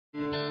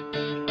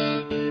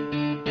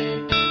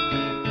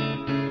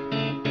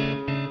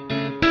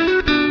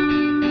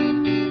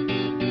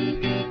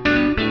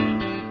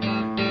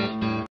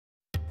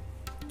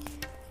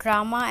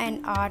Drama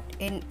and art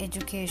in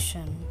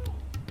education.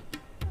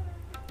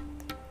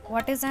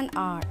 What is an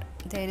art?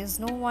 There is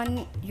no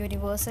one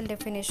universal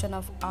definition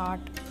of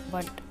art,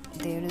 but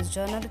there is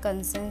general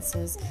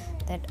consensus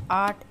that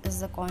art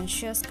is the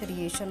conscious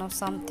creation of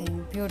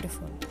something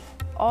beautiful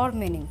or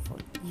meaningful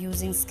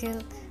using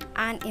skill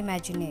and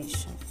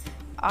imagination.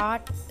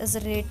 Art is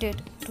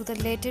related to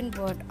the Latin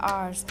word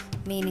ars,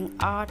 meaning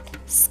art,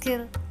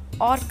 skill,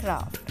 or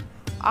craft.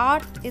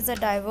 Art is a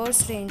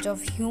diverse range of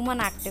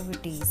human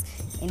activities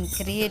in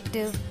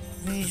creative,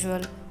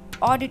 visual,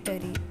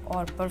 auditory,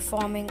 or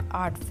performing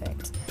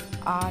artifacts.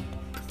 Art,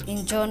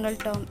 in general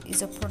term,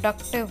 is a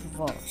productive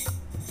work.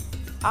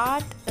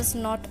 Art is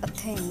not a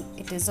thing,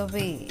 it is a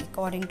way,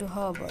 according to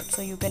Herbert.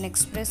 So you can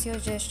express your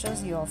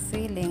gestures, your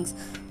feelings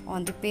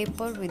on the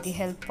paper with the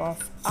help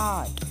of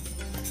art.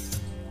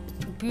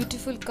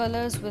 Beautiful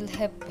colors will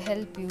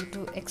help you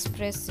to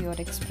express your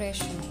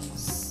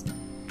expressions.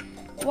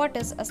 What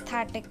is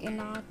aesthetic in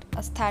art?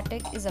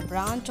 Aesthetic is a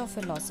branch of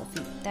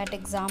philosophy that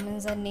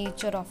examines the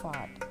nature of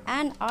art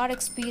and our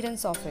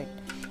experience of it.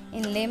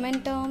 In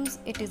layman terms,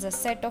 it is a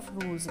set of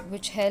rules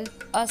which help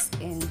us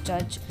in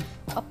judge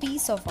a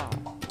piece of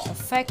art. The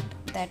fact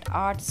that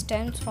art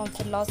stems from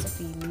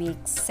philosophy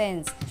makes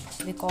sense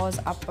because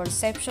our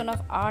perception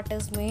of art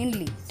is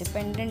mainly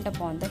dependent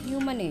upon the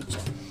human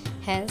nature.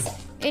 Hence,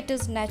 it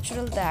is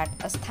natural that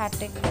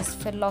aesthetic is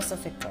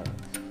philosophical.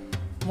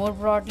 More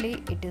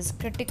broadly, it is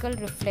critical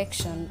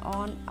reflection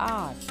on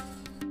art.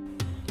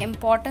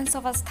 Importance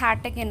of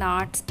aesthetic in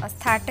arts.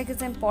 Aesthetic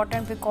is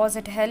important because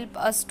it helps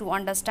us to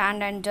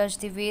understand and judge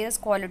the various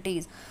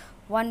qualities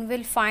one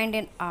will find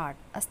in art.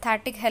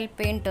 Aesthetic help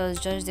painters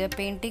judge their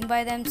painting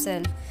by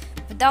themselves.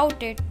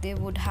 Without it, they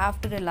would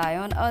have to rely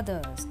on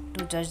others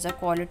to judge the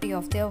quality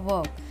of their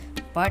work.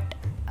 But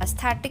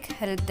aesthetic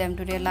help them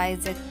to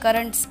realize their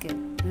current skill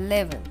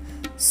level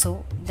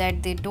so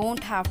that they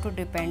don't have to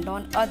depend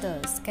on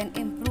others, can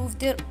improve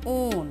their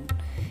own.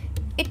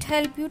 It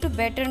helps you to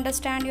better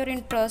understand your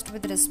interest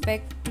with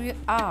respect to your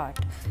art.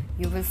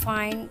 You will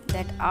find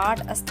that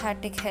art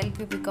aesthetic help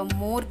you become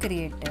more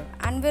creative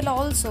and will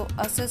also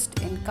assist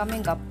in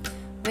coming up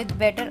with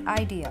better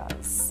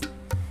ideas.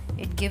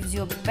 It gives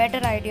you a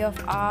better idea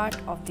of art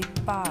of the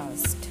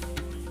past.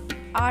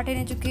 Art in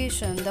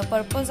education. The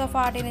purpose of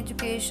art in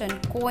education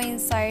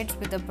coincides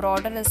with the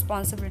broader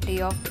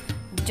responsibility of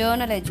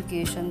journal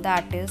education,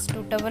 that is,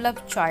 to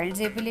develop child's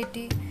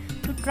ability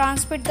to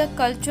transmit the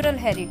cultural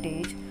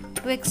heritage,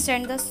 to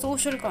extend the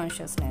social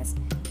consciousness,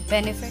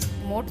 benefit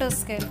motor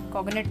skill,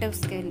 cognitive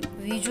skill,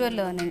 visual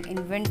learning,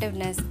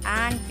 inventiveness,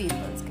 and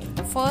people skill.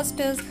 The first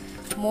is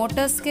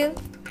motor skill.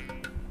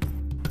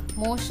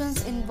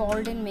 Motions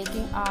involved in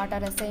making art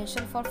are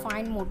essential for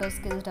fine motor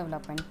skills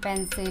development.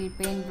 Pencil,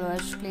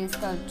 paintbrush, clay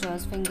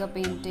sculptures, finger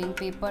painting,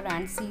 paper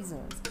and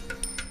scissors.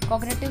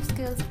 Cognitive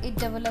skills, it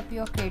develop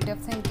your creative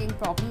thinking,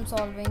 problem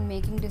solving,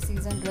 making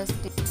decision, risk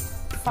taking.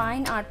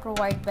 Fine art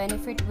provide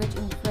benefit which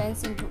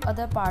influence into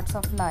other parts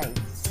of life,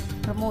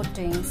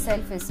 promoting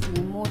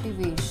self-esteem,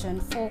 motivation,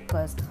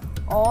 focus.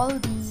 All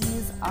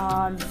these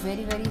are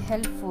very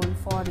helpful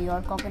for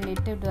your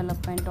cognitive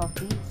development of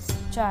the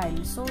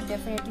child. So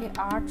definitely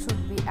art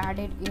should be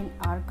added in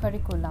our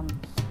curriculum.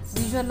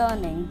 Visual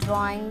learning,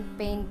 drawing,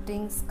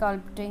 painting,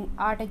 sculpting,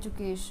 art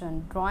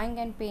education, drawing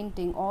and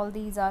painting, all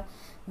these are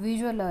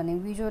visual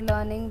learning. Visual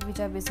learning which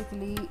are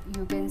basically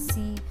you can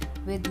see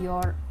with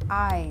your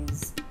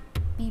eyes.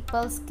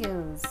 People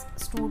skills.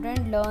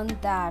 Students learn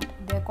that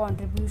their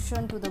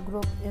contribution to the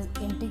group is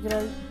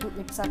integral to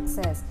its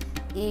success.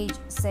 Age,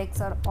 sex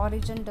or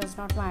origin does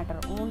not matter.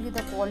 Only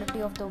the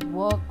quality of the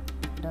work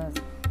does.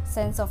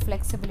 Sense of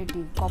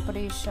flexibility,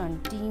 cooperation,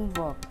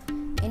 teamwork.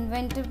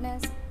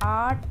 Inventiveness.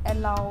 Art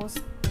allows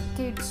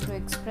kids to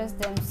express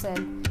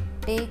themselves,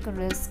 take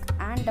risks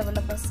and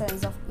develop a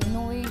sense of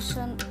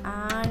innovation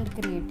and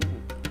creativity.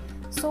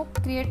 So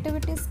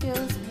creativity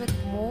skills with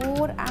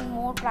more and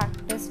more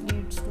practice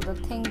leads to the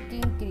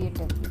thinking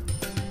creatively,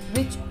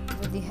 which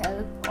with the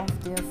help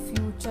of their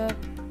future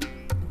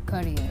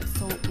career.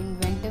 So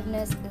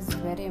inventiveness is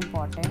very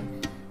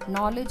important.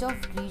 Knowledge of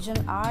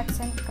regional arts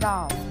and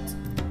crafts.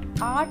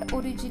 Art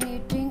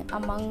originating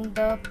among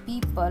the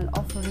people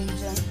of a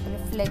region,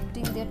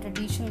 reflecting their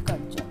traditional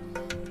culture.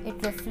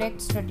 It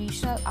reflects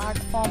traditional art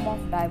form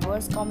of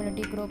diverse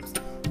community groups,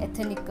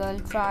 ethnical,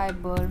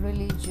 tribal,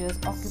 religious,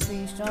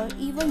 occupational,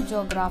 even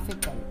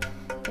geographical.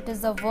 It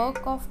is the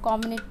work of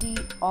community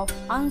of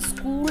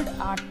unschooled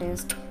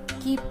artists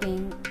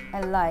keeping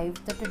alive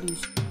the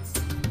tradition.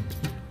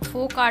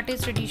 Folk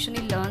artists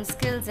traditionally learn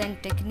skills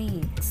and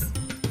techniques.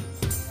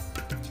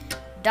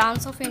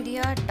 Dance of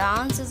India.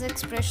 Dance is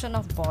expression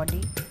of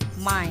body,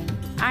 mind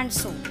and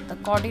soul. The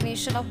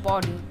coordination of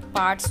body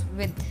parts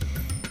with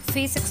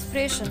face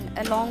expression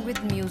along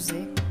with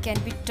music can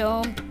be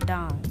termed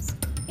dance.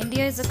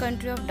 India is a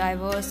country of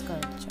diverse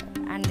culture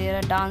and there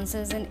are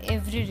dances in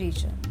every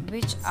region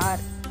which are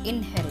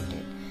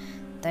inherited.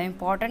 The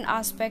important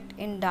aspect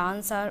in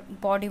dance are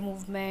body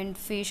movement,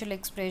 facial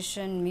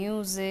expression,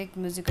 music,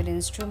 musical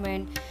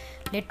instrument,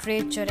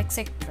 literature,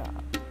 etc.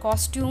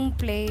 Costume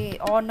play,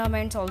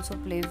 ornaments also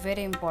play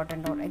very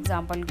important role.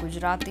 Example,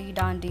 Gujarati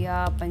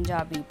dandiya,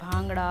 Punjabi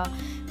bhangra.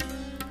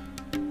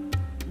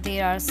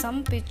 There are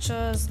some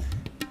pictures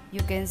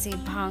you can see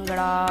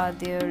bhangra,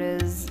 there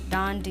is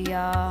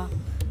dandiya,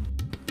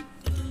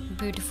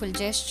 beautiful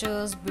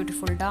gestures,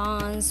 beautiful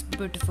dance,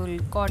 beautiful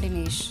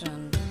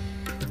coordination.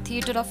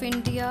 Theatre of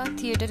India.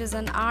 Theatre is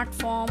an art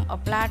form, a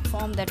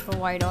platform that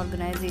provide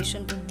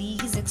organization to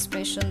these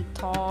expression,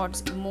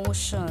 thoughts,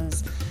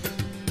 emotions.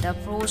 The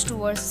approach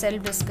towards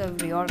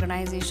self-discovery,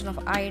 organization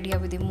of idea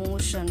with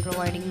emotion,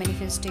 providing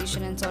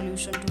manifestation and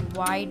solution to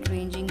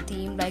wide-ranging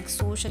themes like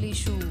social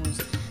issues.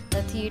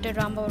 The theatre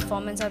drama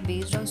performance are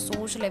based on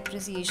social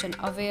appreciation,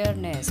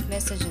 awareness,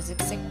 messages,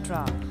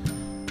 etc.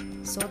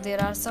 So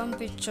there are some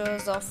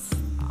pictures of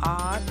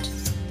art,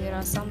 there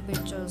are some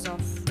pictures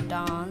of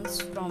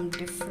dance from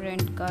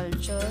different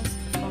cultures,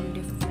 from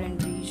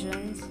different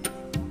regions.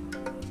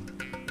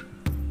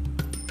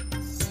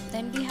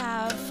 Then we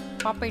have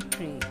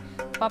puppetry.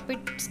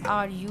 Puppets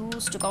are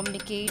used to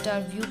communicate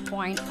our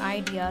viewpoint,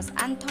 ideas,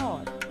 and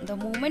thought. The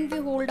moment we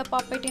hold a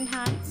puppet in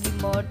hand, we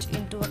merge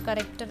into a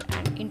character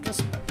and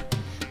introspect.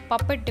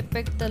 Puppet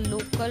depict the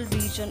local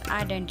region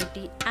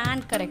identity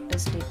and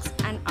characteristics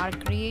and are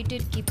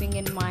created keeping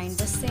in mind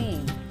the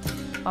same.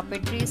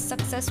 Puppetry is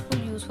successful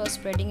use for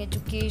spreading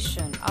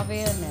education,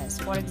 awareness.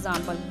 For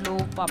example,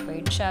 globe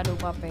puppet, shadow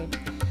puppet.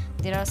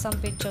 There are some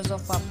pictures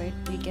of puppet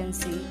we can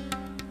see.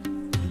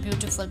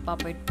 Beautiful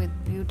puppet with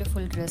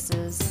beautiful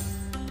dresses.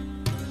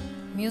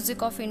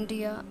 Music of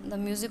India. The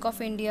music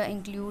of India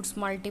includes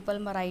multiple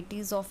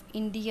varieties of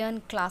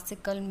Indian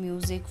classical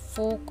music,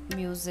 folk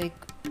music,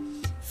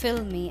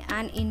 filmy,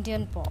 and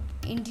Indian pop.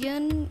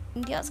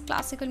 India's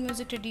classical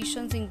music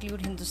traditions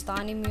include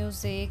Hindustani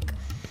music,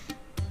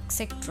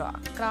 etc.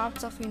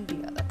 Crafts of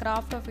India. The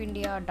craft of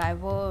India are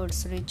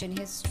diverse, rich in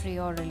history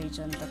or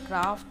religion. The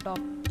craft of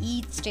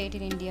each state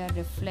in India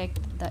reflect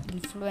the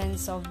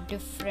influence of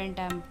different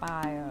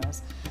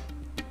empires.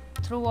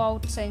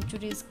 Throughout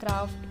centuries,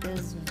 craft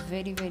is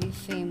very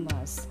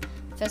famous.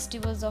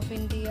 Festivals of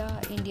India.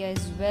 India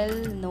is well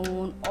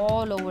known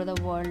all over the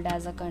world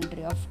as a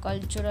country of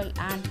cultural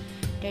and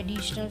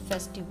traditional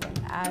festival,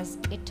 as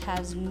it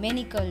has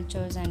many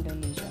cultures and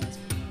religions.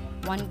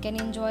 One can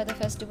enjoy the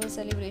festival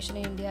celebration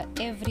in India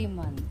every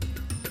month.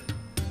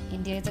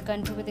 India is a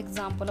country with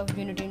example of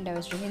unity in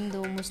diversity.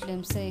 Hindu,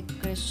 Muslim, Sikh,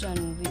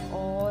 Christian, we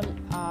all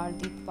are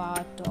the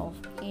part of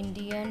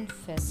Indian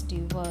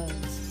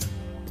festivals.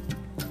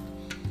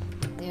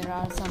 There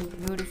are some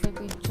beautiful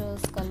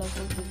pictures,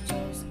 colorful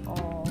pictures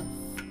of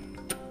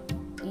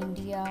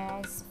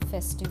India's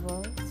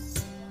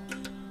festivals.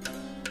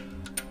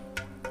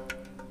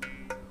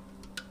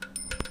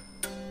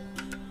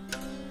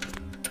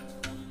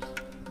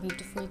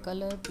 Beautiful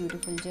color,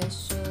 beautiful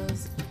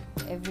gestures.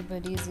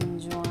 Everybody is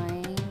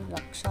enjoying.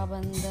 Raksha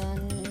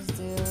Bandhan is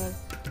there.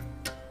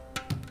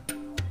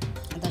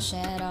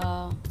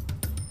 Dashera,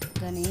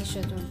 Ganesh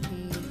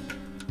Chaturthi.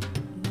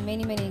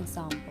 Many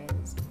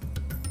examples.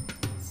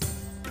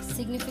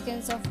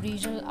 Significance of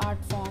regional art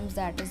forms,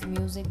 that is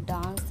music,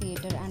 dance,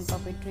 theatre, and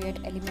puppetry at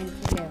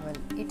elementary level.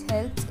 It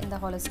helps in the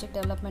holistic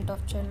development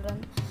of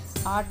children.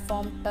 Art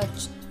form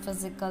touch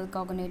physical,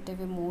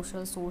 cognitive,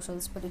 emotional, social,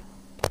 spiritual.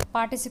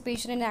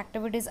 Participation in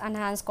activities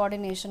enhance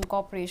coordination,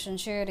 cooperation,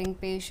 sharing,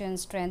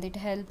 patience, strength. It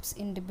helps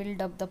in the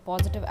build up the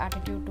positive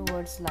attitude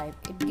towards life.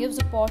 It gives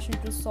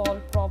opportunity to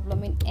solve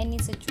problem in any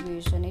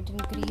situation. It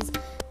increases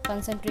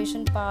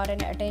concentration power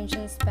and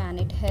attention span.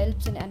 It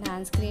helps in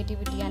enhance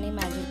creativity and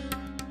imagination.